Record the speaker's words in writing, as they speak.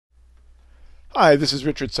Hi, this is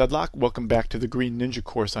Richard Sedlock. Welcome back to the Green Ninja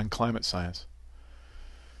course on climate science.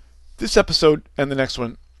 This episode and the next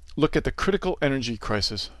one look at the critical energy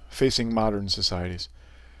crisis facing modern societies.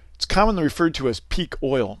 It's commonly referred to as peak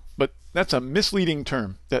oil, but that's a misleading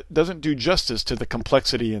term that doesn't do justice to the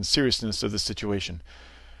complexity and seriousness of the situation.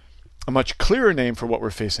 A much clearer name for what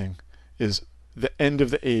we're facing is the end of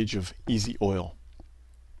the age of easy oil.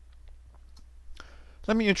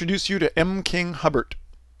 Let me introduce you to M. King Hubbert,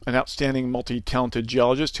 an outstanding multi-talented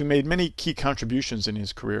geologist who made many key contributions in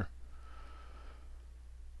his career.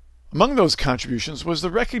 Among those contributions was the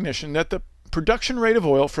recognition that the production rate of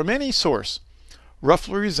oil from any source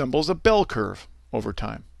roughly resembles a bell curve over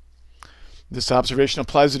time. This observation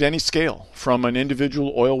applies at any scale, from an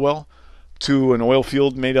individual oil well to an oil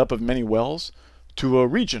field made up of many wells to a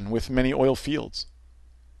region with many oil fields.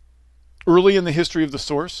 Early in the history of the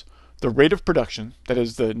source, the rate of production, that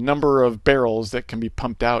is the number of barrels that can be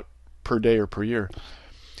pumped out per day or per year,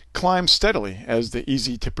 climbs steadily as the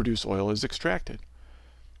easy-to-produce oil is extracted.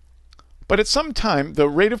 But at some time, the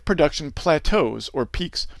rate of production plateaus or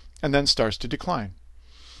peaks and then starts to decline.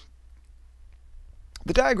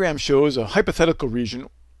 The diagram shows a hypothetical region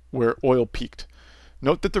where oil peaked.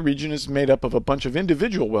 Note that the region is made up of a bunch of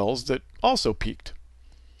individual wells that also peaked.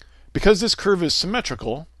 Because this curve is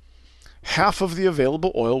symmetrical, half of the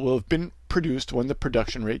available oil will have been produced when the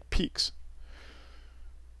production rate peaks.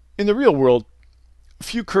 In the real world,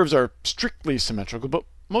 few curves are strictly symmetrical, but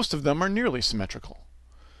most of them are nearly symmetrical.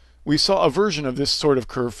 We saw a version of this sort of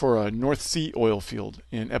curve for a North Sea oil field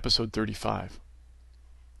in episode 35.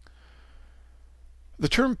 The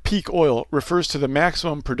term peak oil refers to the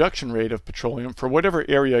maximum production rate of petroleum for whatever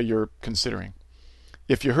area you're considering.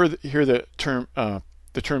 If you hear the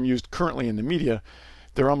term used currently in the media,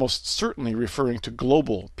 they're almost certainly referring to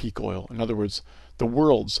global peak oil, in other words, the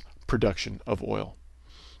world's production of oil.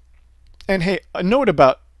 And hey, a note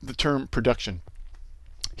about the term production.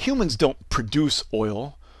 Humans don't produce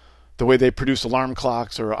oil the way they produce alarm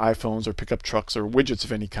clocks or iPhones or pickup trucks or widgets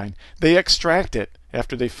of any kind. They extract it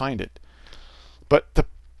after they find it. But the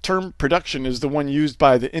term production is the one used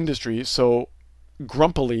by the industry, so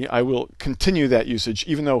grumpily I will continue that usage,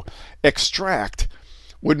 even though extract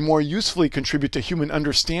would more usefully contribute to human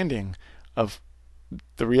understanding of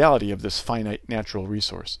the reality of this finite natural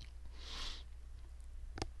resource.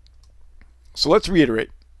 So let's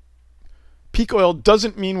reiterate. Peak oil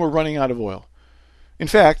doesn't mean we're running out of oil. In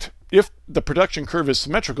fact, if the production curve is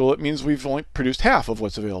symmetrical, it means we've only produced half of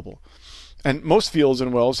what's available. And most fields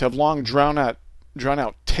and wells have long drawn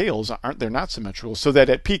out tails, aren't they? Not symmetrical, so that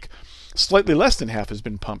at peak, slightly less than half has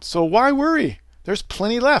been pumped. So why worry? There's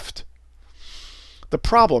plenty left. The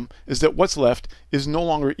problem is that what's left is no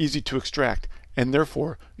longer easy to extract, and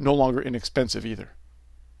therefore no longer inexpensive either.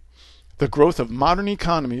 The growth of modern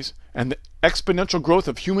economies and the exponential growth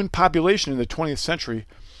of human population in the 20th century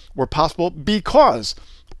were possible because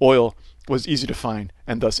oil was easy to find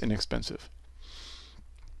and thus inexpensive.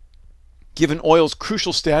 Given oil's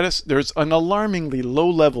crucial status, there's an alarmingly low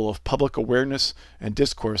level of public awareness and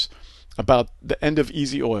discourse about the end of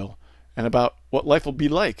easy oil and about what life will be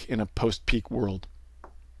like in a post-peak world.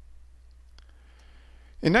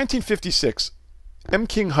 In 1956, M.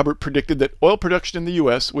 King Hubbert predicted that oil production in the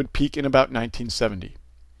U.S. would peak in about 1970.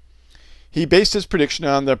 He based his prediction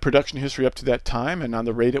on the production history up to that time and on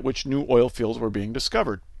the rate at which new oil fields were being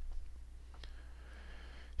discovered.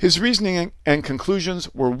 His reasoning and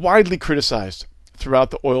conclusions were widely criticized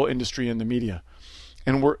throughout the oil industry and the media,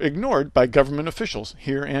 and were ignored by government officials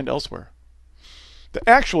here and elsewhere. The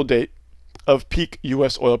actual date of peak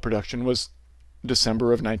U.S. oil production was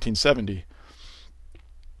December of 1970.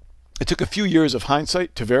 It took a few years of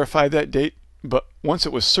hindsight to verify that date, but once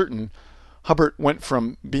it was certain, Hubbert went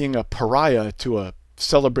from being a pariah to a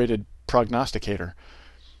celebrated prognosticator.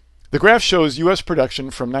 The graph shows U.S. production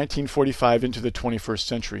from 1945 into the 21st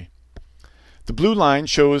century. The blue line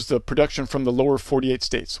shows the production from the lower 48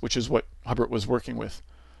 states, which is what Hubbert was working with.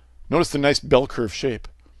 Notice the nice bell curve shape.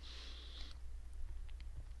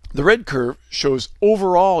 The red curve shows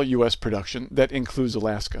overall U.S. production that includes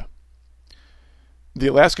Alaska. The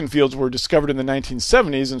Alaskan fields were discovered in the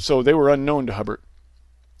 1970s, and so they were unknown to Hubbert.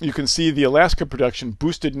 You can see the Alaska production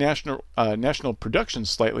boosted national production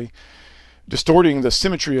slightly, distorting the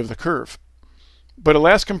symmetry of the curve. But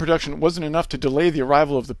Alaskan production wasn't enough to delay the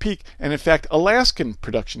arrival of the peak, and in fact, Alaskan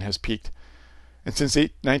production has peaked. And since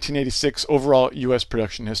 1986, overall U.S.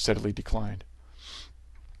 production has steadily declined.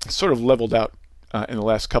 It's sort of leveled out in the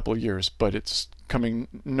last couple of years, but it's going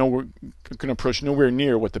to approach nowhere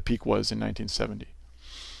near what the peak was in 1970.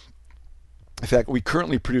 In fact, we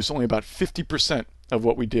currently produce only about 50% of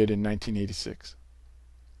what we did in 1986.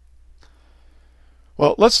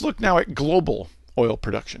 Well, let's look now at global oil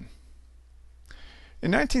production. In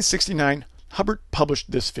 1969, Hubbert published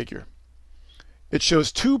this figure. It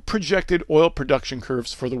shows two projected oil production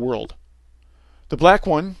curves for the world. The black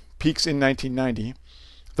one peaks in 1990.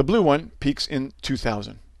 The blue one peaks in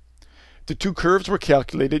 2000. The two curves were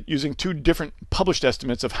calculated using two different published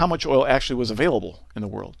estimates of how much oil actually was available in the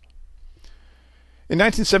world. In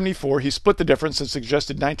 1974, he split the difference and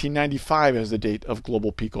suggested 1995 as the date of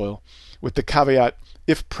global peak oil, with the caveat,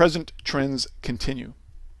 if present trends continue.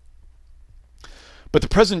 But the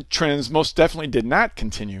present trends most definitely did not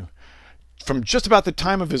continue. From just about the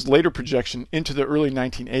time of his later projection into the early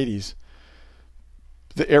 1980s,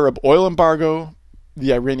 the Arab oil embargo,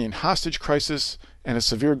 the Iranian hostage crisis, and a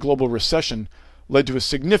severe global recession led to a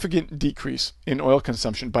significant decrease in oil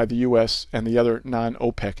consumption by the U.S. and the other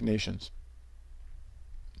non-OPEC nations.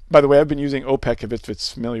 By the way, I've been using OPEC if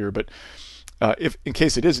it's familiar, but in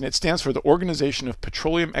case it isn't, it stands for the Organization of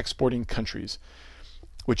Petroleum Exporting Countries,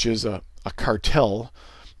 which is a cartel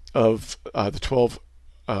of the 12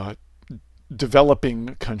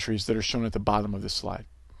 developing countries that are shown at the bottom of this slide.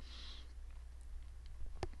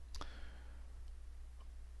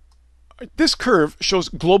 This curve shows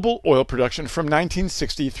global oil production from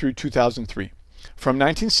 1960 through 2003. From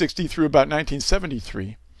 1960 through about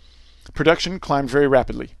 1973, production climbed very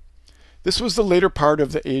rapidly. This was the later part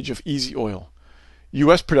of the age of easy oil.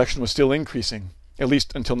 U.S. production was still increasing, at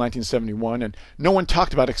least until 1971, and no one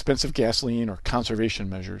talked about expensive gasoline or conservation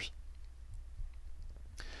measures.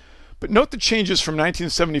 But note the changes from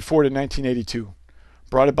 1974 to 1982,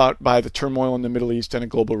 brought about by the turmoil in the Middle East and a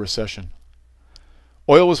global recession.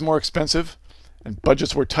 Oil was more expensive, and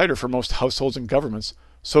budgets were tighter for most households and governments,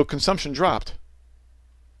 so consumption dropped.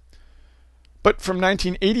 But from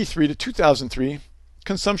 1983 to 2003,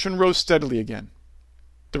 consumption rose steadily again.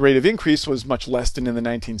 The rate of increase was much less than in the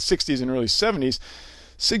 1960s and early 70s,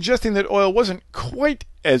 suggesting that oil wasn't quite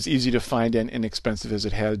as easy to find and inexpensive as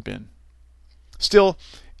it had been. Still,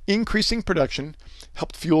 increasing production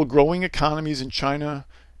helped fuel growing economies in China,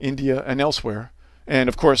 India, and elsewhere, and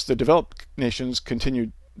of course the developed nations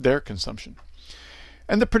continued their consumption.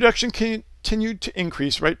 And the production continued to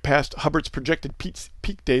increase right past Hubbert's projected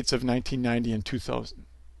peak dates of 1990 and 2000.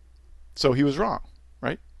 So he was wrong,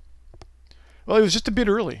 right? Well, he was just a bit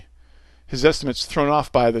early. His estimates thrown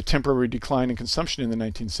off by the temporary decline in consumption in the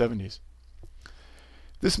 1970s.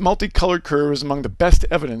 This multicolored curve is among the best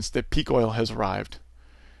evidence that peak oil has arrived.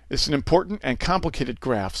 It's an important and complicated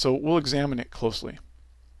graph, so we'll examine it closely.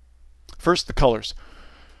 First, the colors.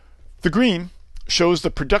 The green shows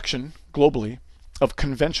the production, globally, of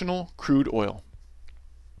conventional crude oil.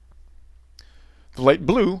 The light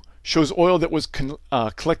blue shows oil that was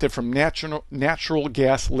collected from natural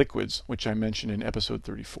gas liquids, which I mentioned in episode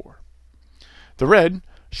 34. The red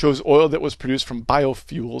shows oil that was produced from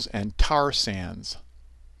biofuels and tar sands.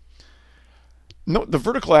 Note the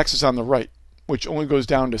vertical axis on the right, which only goes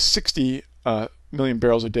down to 60 million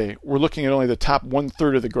barrels a day. We're looking at only the top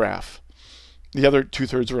 1/3 of the graph. The other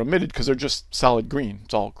 2/3 are omitted because they're just solid green.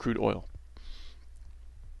 It's all crude oil.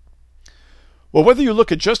 Well, whether you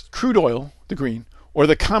look at just crude oil, the green, or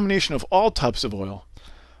the combination of all types of oil,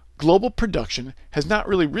 global production has not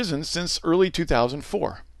really risen since early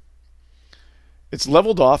 2004. It's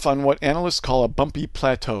leveled off on what analysts call a bumpy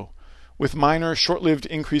plateau, with minor, short-lived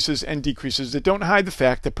increases and decreases that don't hide the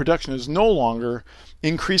fact that production is no longer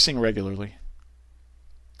increasing regularly.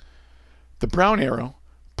 The brown arrow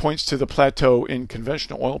points to the plateau in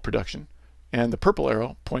conventional oil production, and the purple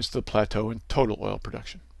arrow points to the plateau in total oil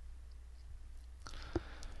production.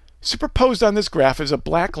 Superposed on this graph is a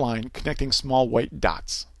black line connecting small white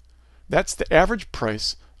dots. That's the average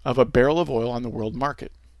price of a barrel of oil on the world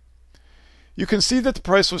market. You can see that the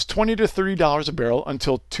price was $20 to $30 a barrel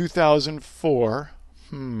until 2004.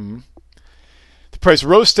 The price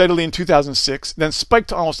rose steadily in 2006, then spiked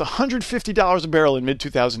to almost $150 a barrel in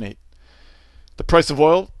mid-2008. The price of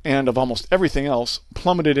oil, and of almost everything else,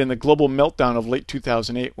 plummeted in the global meltdown of late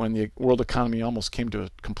 2008 when the world economy almost came to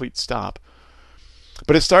a complete stop.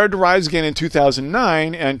 But it started to rise again in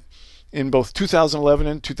 2009, and in both 2011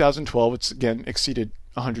 and 2012, it's again exceeded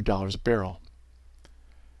 $100 a barrel.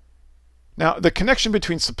 Now, the connection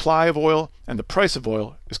between supply of oil and the price of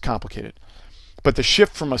oil is complicated, but the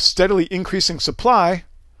shift from a steadily increasing supply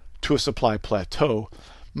to a supply plateau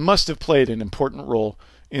must have played an important role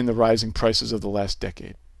in the rising prices of the last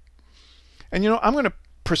decade. And I'm going to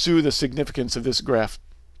pursue the significance of this graph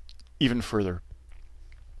even further.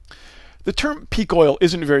 The term peak oil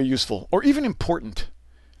isn't very useful or even important.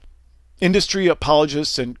 Industry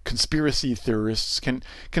apologists and conspiracy theorists can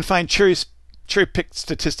find cherry cherry-picked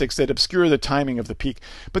statistics that obscure the timing of the peak,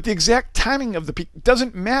 but the exact timing of the peak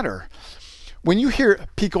doesn't matter. When you hear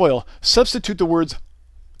peak oil, substitute the words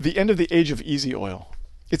the end of the age of easy oil.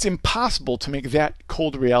 It's impossible to make that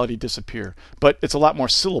cold reality disappear, but it's a lot more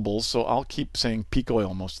syllables, so I'll keep saying peak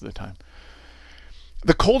oil most of the time.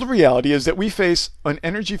 The cold reality is that we face an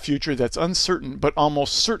energy future that's uncertain, but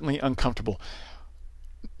almost certainly uncomfortable.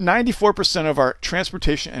 94% of our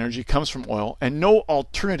transportation energy comes from oil, and no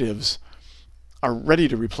alternatives are ready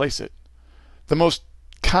to replace it. The most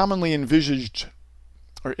commonly envisioned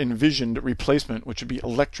replacement, which would be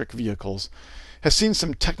electric vehicles, has seen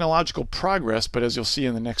some technological progress, but as you'll see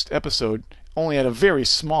in the next episode, only at a very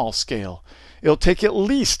small scale. It'll take at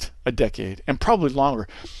least a decade, and probably longer,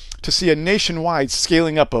 to see a nationwide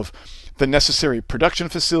scaling up of the necessary production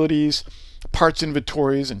facilities, parts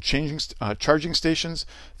inventories and charging stations,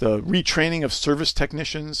 the retraining of service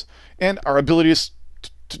technicians, and our ability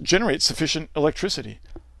to generate sufficient electricity.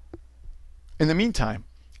 In the meantime,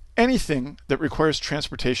 anything that requires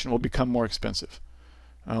transportation will become more expensive.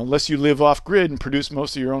 Unless you live off-grid and produce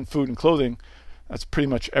most of your own food and clothing, that's pretty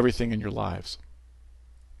much everything in your lives.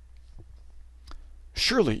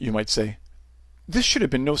 Surely, you might say, this should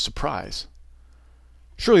have been no surprise.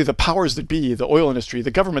 Surely the powers that be, the oil industry,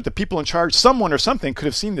 the government, the people in charge, someone or something could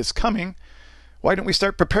have seen this coming. Why didn't we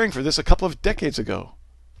start preparing for this a couple of decades ago?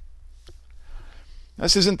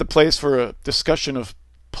 This isn't the place for a discussion of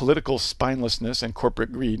political spinelessness and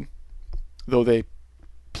corporate greed, though they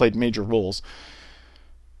played major roles.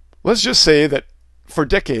 Let's just say that for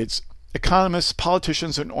decades, economists,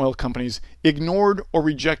 politicians, and oil companies ignored or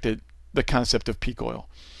rejected the concept of peak oil.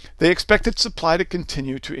 They expected supply to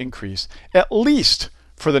continue to increase, at least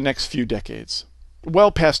for the next few decades,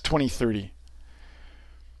 well past 2030.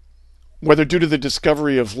 Whether due to the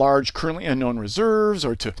discovery of large currently unknown reserves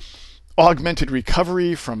or to augmented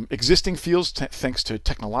recovery from existing fields thanks to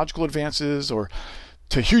technological advances or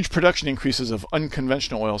to huge production increases of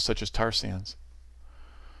unconventional oils such as tar sands.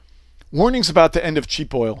 Warnings about the end of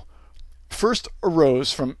cheap oil first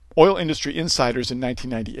arose from oil industry insiders in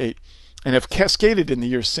 1998 and have cascaded in the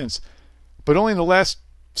years since, but only in the last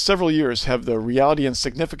several years have the reality and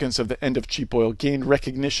significance of the end of cheap oil gained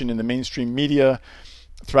recognition in the mainstream media,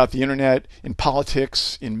 throughout the internet, in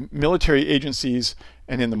politics, in military agencies,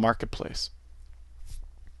 and in the marketplace.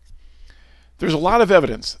 There's a lot of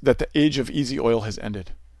evidence that the age of easy oil has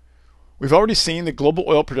ended. We've already seen that global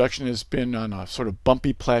oil production has been on a sort of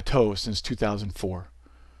bumpy plateau since 2004.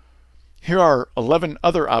 Here are 11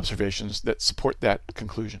 other observations that support that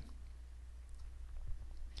conclusion.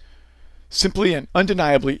 Simply and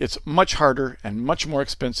undeniably, it's much harder and much more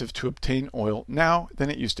expensive to obtain oil now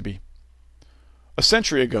than it used to be. A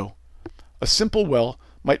century ago, a simple well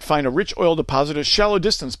might find a rich oil deposit a shallow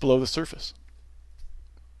distance below the surface.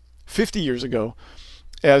 50 years ago,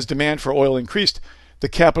 as demand for oil increased, the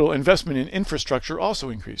capital investment in infrastructure also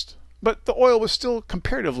increased, but the oil was still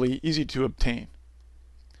comparatively easy to obtain.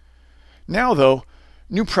 Now, though,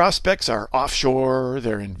 new prospects are offshore,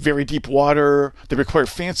 they're in very deep water, they require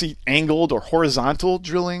fancy angled or horizontal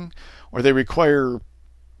drilling, or they require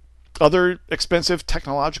other expensive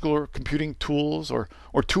technological or computing tools, or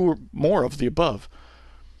two or more of the above.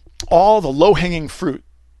 All the low-hanging fruit,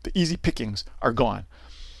 the easy pickings, are gone.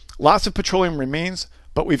 Lots of petroleum remains,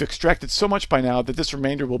 but we've extracted so much by now that this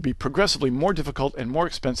remainder will be progressively more difficult and more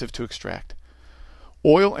expensive to extract.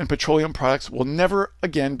 Oil and petroleum products will never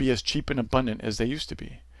again be as cheap and abundant as they used to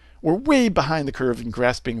be. We're way behind the curve in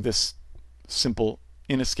grasping this simple,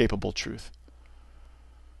 inescapable truth.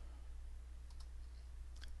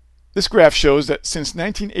 This graph shows that since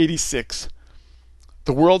 1986,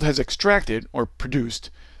 the world has extracted or produced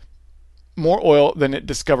more oil than it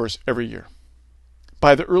discovers every year.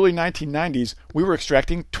 By the early 1990s, we were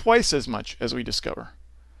extracting twice as much as we discover.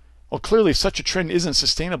 Well, clearly such a trend isn't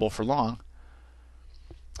sustainable for long.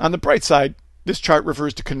 On the bright side, this chart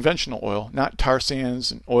refers to conventional oil, not tar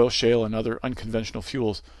sands and oil shale and other unconventional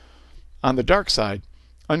fuels. On the dark side,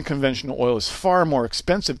 unconventional oil is far more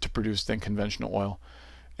expensive to produce than conventional oil,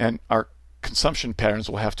 and our consumption patterns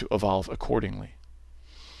will have to evolve accordingly.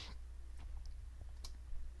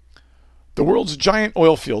 The world's giant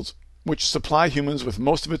oil fields, which supply humans with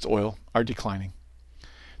most of its oil, are declining.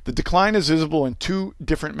 The decline is visible in two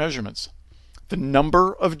different measurements. The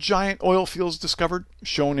number of giant oil fields discovered,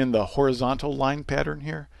 shown in the horizontal line pattern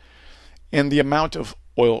here, and the amount of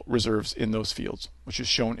oil reserves in those fields, which is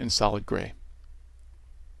shown in solid gray.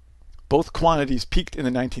 Both quantities peaked in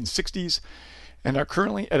the 1960s and are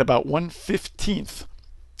currently at about 1/15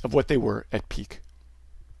 of what they were at peak.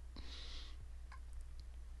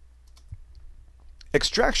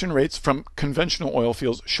 Extraction rates from conventional oil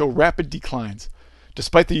fields show rapid declines,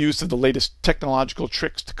 despite the use of the latest technological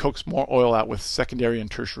tricks to coax more oil out with secondary and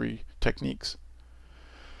tertiary techniques.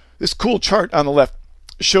 This cool chart on the left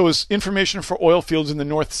shows information for oil fields in the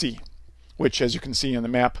North Sea, which, as you can see on the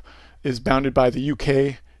map, is bounded by the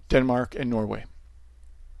UK, Denmark, and Norway.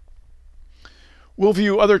 We'll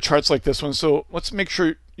view other charts like this one, so let's make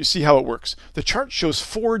sure you see how it works. The chart shows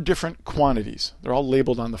 4 different quantities. They're all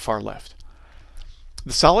labeled on the far left.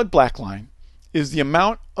 The solid black line is the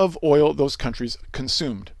amount of oil those countries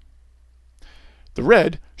consumed. The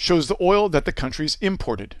red shows the oil that the countries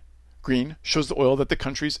imported. Green shows the oil that the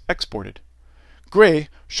countries exported. Gray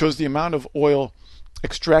shows the amount of oil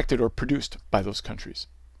extracted or produced by those countries.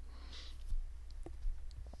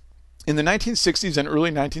 In the 1960s and early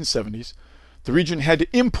 1970s, the region had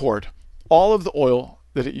to import all of the oil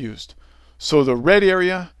that it used. So the red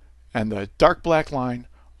area and the dark black line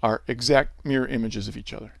are exact mirror images of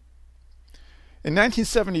each other. In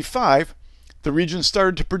 1975, the region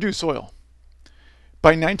started to produce oil. By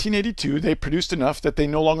 1982, they produced enough that they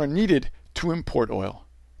no longer needed to import oil.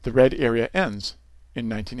 The red area ends in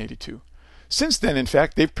 1982. Since then, in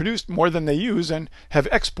fact, they've produced more than they use and have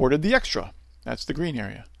exported the extra. That's the green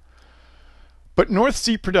area. But North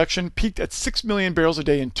Sea production peaked at 6 million barrels a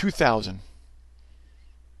day in 2000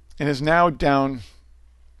 and is now down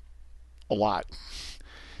a lot.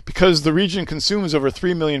 Because the region consumes over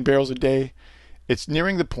 3 million barrels a day, it's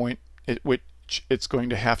nearing the point at which it's going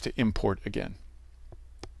to have to import again.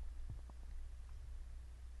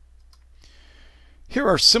 Here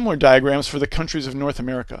are similar diagrams for the countries of North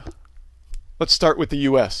America. Let's start with the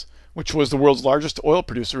US, which was the world's largest oil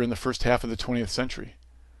producer in the first half of the 20th century.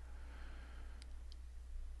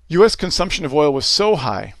 US consumption of oil was so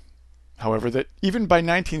high, however, that even by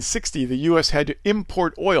 1960, the US had to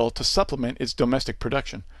import oil to supplement its domestic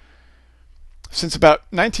production. Since about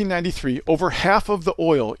 1993, over half of the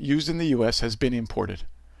oil used in the US has been imported.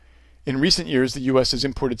 In recent years, the US has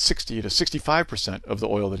imported 60 to 65% of the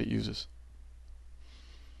oil that it uses.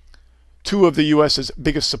 2 of the US's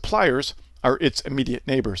biggest suppliers are its immediate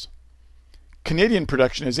neighbors. Canadian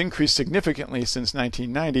production has increased significantly since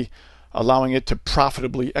 1990, allowing it to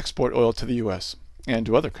profitably export oil to the US and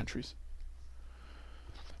to other countries.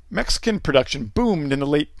 Mexican production boomed in the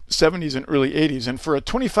late 70s and early 80s, and for a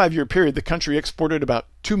 25-year period, the country exported about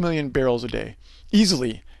 2 million barrels a day,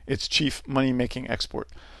 easily its chief money-making export.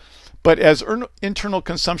 But as internal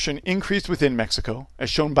consumption increased within Mexico, as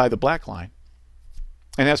shown by the black line,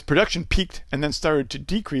 and as production peaked and then started to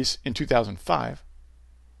decrease in 2005,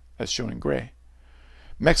 as shown in gray,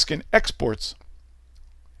 Mexican exports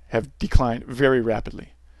have declined very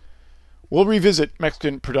rapidly. We'll revisit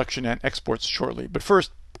Mexican production and exports shortly, but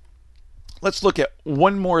first, let's look at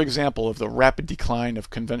one more example of the rapid decline of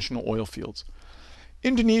conventional oil fields.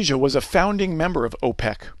 Indonesia was a founding member of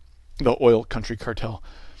OPEC, the oil country cartel.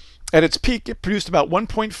 At its peak, it produced about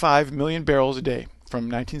 1.5 million barrels a day from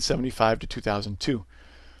 1975 to 2002.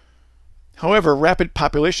 However, rapid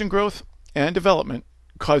population growth and development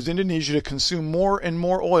caused Indonesia to consume more and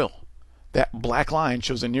more oil. That black line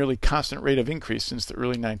shows a nearly constant rate of increase since the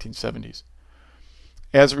early 1970s.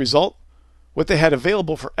 As a result, what they had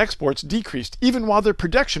available for exports decreased even while their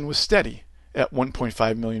production was steady at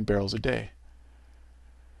 1.5 million barrels a day.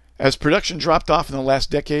 As production dropped off in the last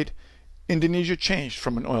decade, Indonesia changed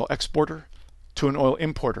from an oil exporter to an oil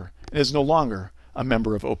importer and is no longer a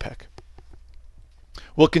member of OPEC.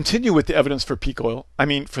 We'll continue with the evidence for peak oil,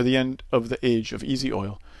 for the end of the age of easy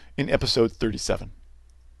oil, in episode 37.